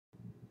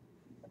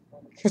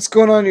What's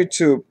going on,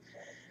 YouTube?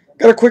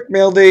 Got a quick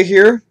mail day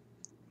here.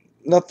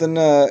 Nothing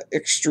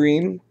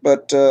extreme,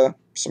 but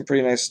some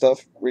pretty nice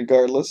stuff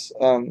regardless.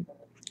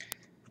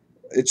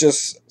 It's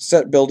just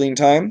set building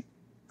time.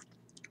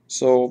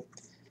 So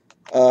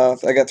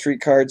I got 3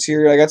 cards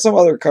here. I got some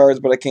other cards,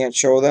 but I can't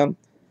show them.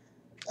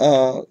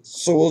 So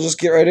we'll just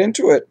get right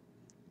into it.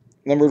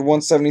 Numbered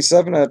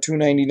 177 out of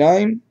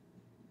 299.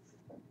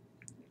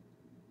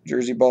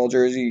 Jersey ball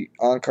jersey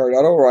on card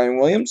auto, Ryan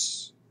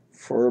Williams,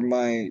 for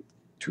my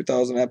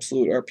 2000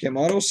 Absolute RPM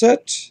auto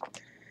set.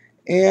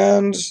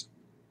 And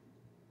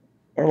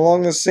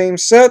along the same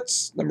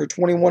sets, number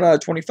 21 out of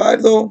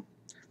 25 though,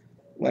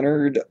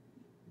 Leonard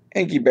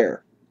Yankee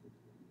Bear.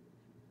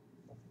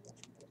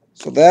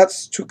 So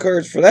that's 2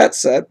 cards for that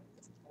set.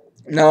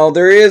 Now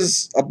there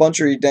is a bunch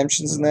of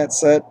redemptions in that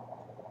set.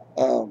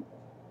 I'm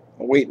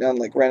waiting on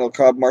like Randall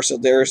Cobb, Marcel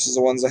Darris is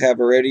the ones I have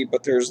already,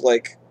 but there's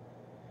like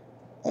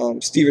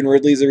Stephen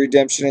Ridley's a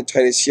redemption, and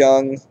Titus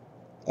Young,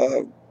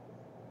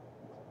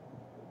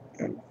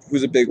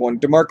 who's a big one.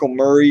 DeMarco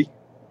Murray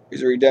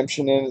is a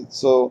redemption in it.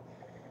 So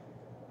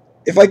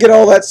if I get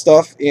all that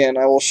stuff in,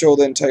 I will show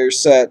the entire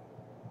set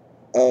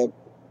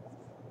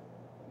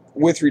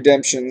with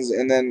redemptions,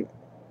 and then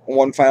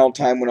one final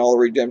time when all the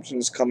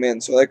redemptions come in.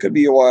 So that could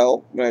be a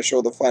while when I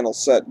show the final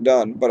set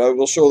done, but I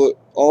will show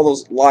all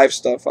those live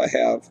stuff I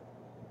have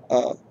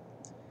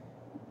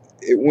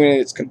when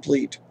it's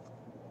complete.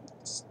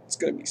 It's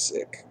going to be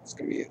sick. It's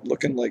going to be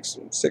looking like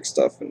some sick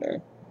stuff in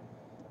there.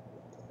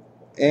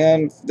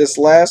 And this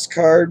last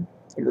card,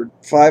 number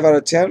 5 out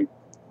of 10,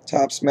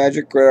 Topps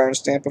Magic Gridiron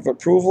Stamp of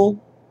Approval.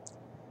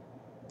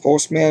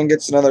 Postman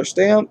gets another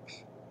stamp.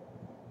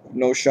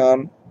 No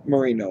Sean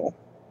Marino.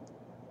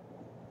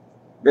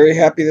 Very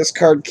happy this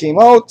card came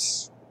out.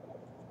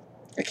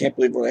 I can't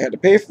believe what I had to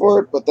pay for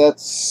it, but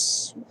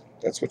that's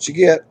what you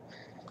get.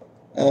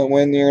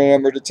 When you're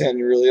numbered to 10,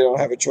 you really don't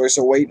have a choice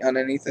of waiting on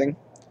anything.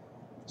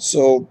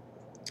 So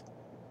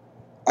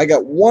I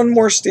got one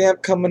more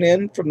stamp coming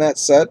in from that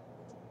set,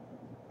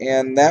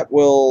 and that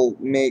will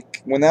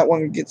make, when that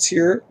one gets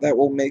here, that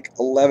will make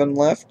 11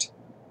 left.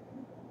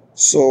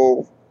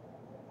 So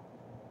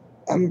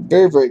I'm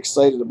very, very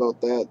excited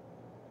about that.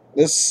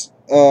 This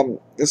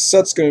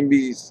set's going to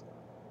be,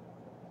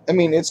 I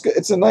mean,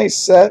 it's a nice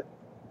set,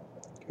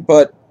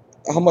 but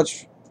how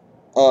much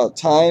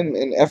time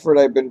and effort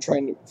I've been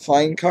trying to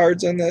find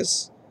cards on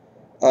this,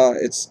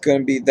 it's going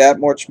to be that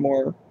much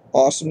more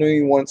awesome to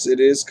me once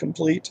it is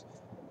complete.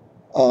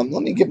 Let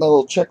me get my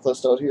little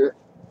checklist out here.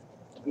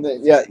 And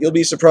then, yeah, you'll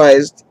be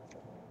surprised.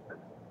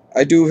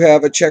 I do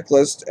have a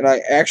checklist, and I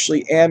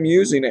actually am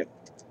using it.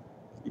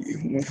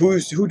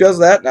 Who does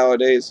that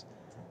nowadays?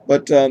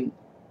 But I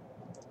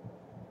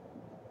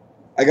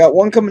got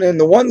one coming in.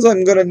 The ones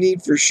I'm going to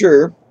need for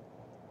sure,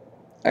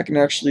 I can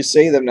actually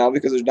say them now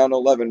because they're down to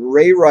 11.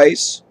 Ray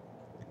Rice,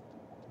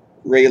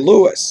 Ray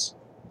Lewis.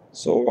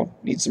 So,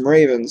 need some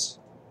Ravens.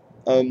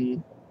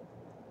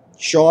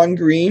 Sean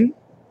Green,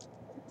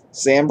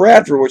 Sam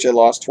Bradford, which I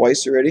lost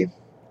twice already.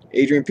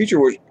 Adrian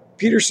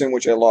Peterson,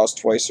 which I lost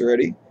twice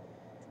already.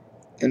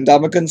 And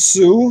Ndamukong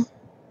Suh,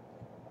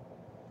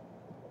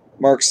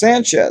 Mark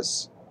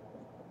Sanchez,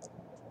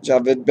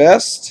 Javid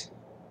Best,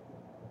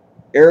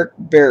 Eric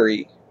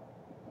Berry,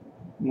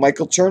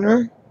 Michael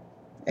Turner,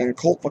 and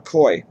Colt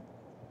McCoy.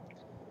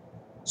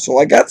 So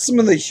I got some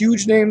of the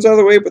huge names out of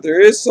the way, but there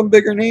is some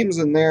bigger names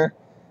in there,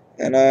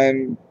 and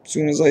as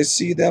soon as I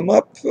see them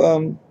up,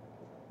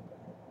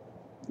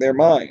 they're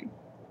mine.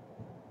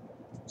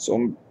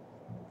 So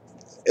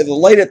the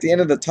light at the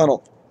end of the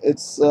tunnel.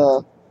 It's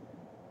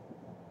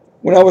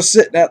when I was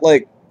sitting at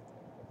like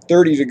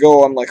 30 to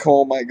go, I'm like,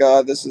 oh my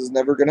god, this is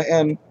never gonna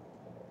end.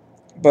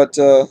 But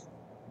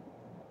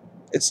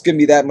it's gonna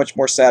be that much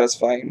more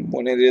satisfying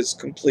when it is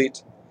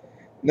complete.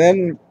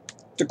 Then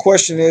the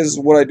question is,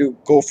 what I do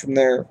go from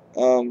there.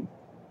 Do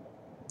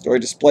I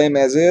display them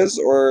as is,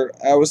 or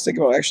I was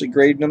thinking about actually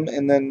grading them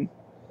and then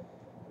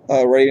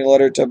writing a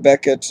letter to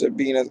Beckett,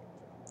 being a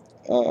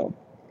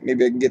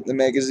maybe I can get in the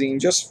magazine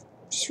just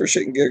for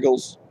shit and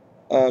giggles,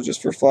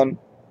 just for fun.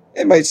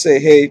 It might say,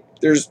 hey,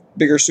 there's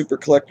bigger super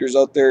collectors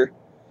out there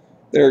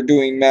that are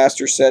doing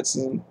master sets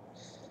and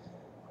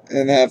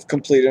have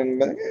completed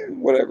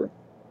them. Whatever.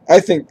 I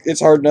think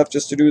it's hard enough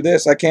just to do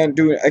this. I can't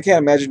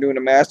imagine doing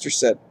a master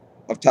set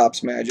of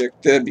Topps Magic.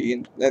 That'd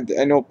be.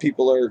 I know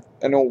people are.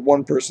 I know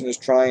one person is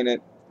trying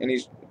it, and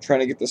he's trying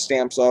to get the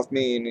stamps off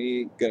me, and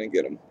he ain't gonna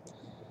get them.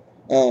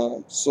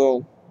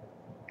 So,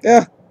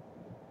 yeah,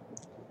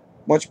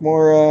 much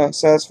more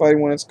satisfied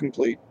when it's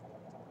complete.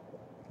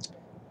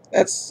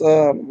 That's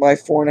my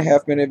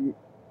 4.5-minute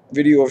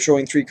video of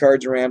showing 3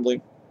 cards and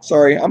rambling.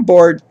 Sorry, I'm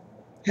bored.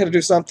 Had to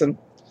do something.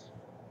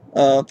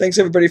 Thanks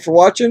everybody for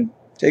watching.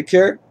 Take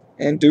care,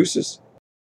 and deuces.